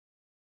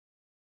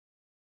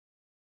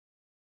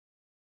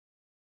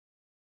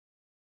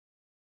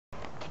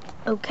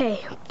Okay,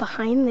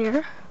 behind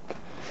there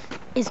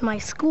is my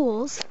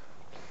school's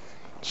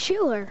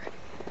chiller.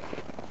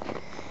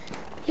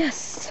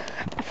 Yes,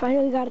 I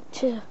finally got it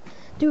to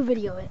do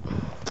video it.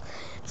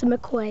 It's a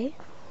McQuay.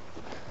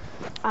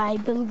 I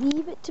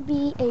believe it to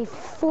be a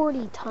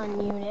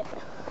 40-ton unit.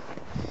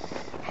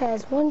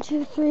 Has 1,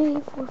 2,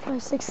 3, 4,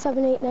 5, 6,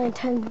 7, 8, 9,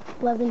 10,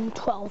 11,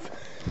 12.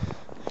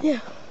 Yeah,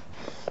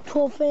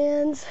 12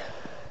 fans.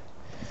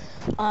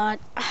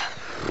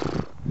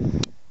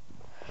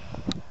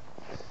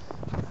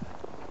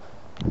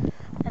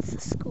 That's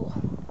the school.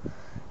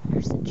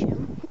 There's the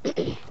gym.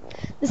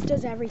 This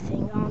does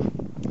everything.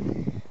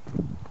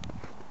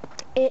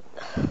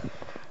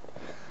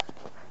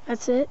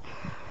 That's it.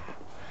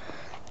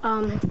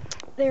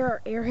 There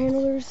are air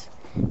handlers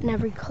in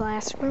every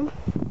classroom,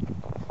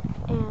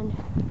 and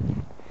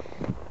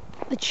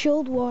the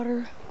chilled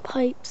water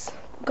pipes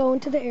go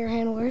into the air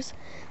handlers,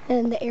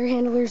 and the air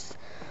handlers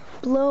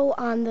blow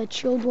on the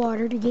chilled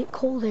water to get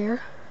cold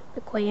air.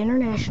 McQuay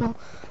International.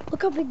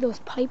 Look how big those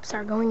pipes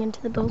are going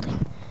into the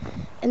building.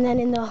 And then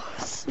in the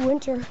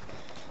winter,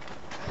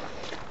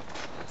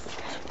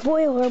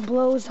 boiler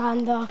blows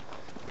on the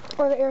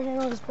air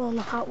handlers blow on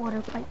the hot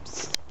water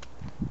pipes.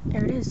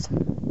 There it is.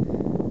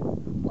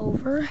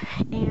 Over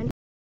and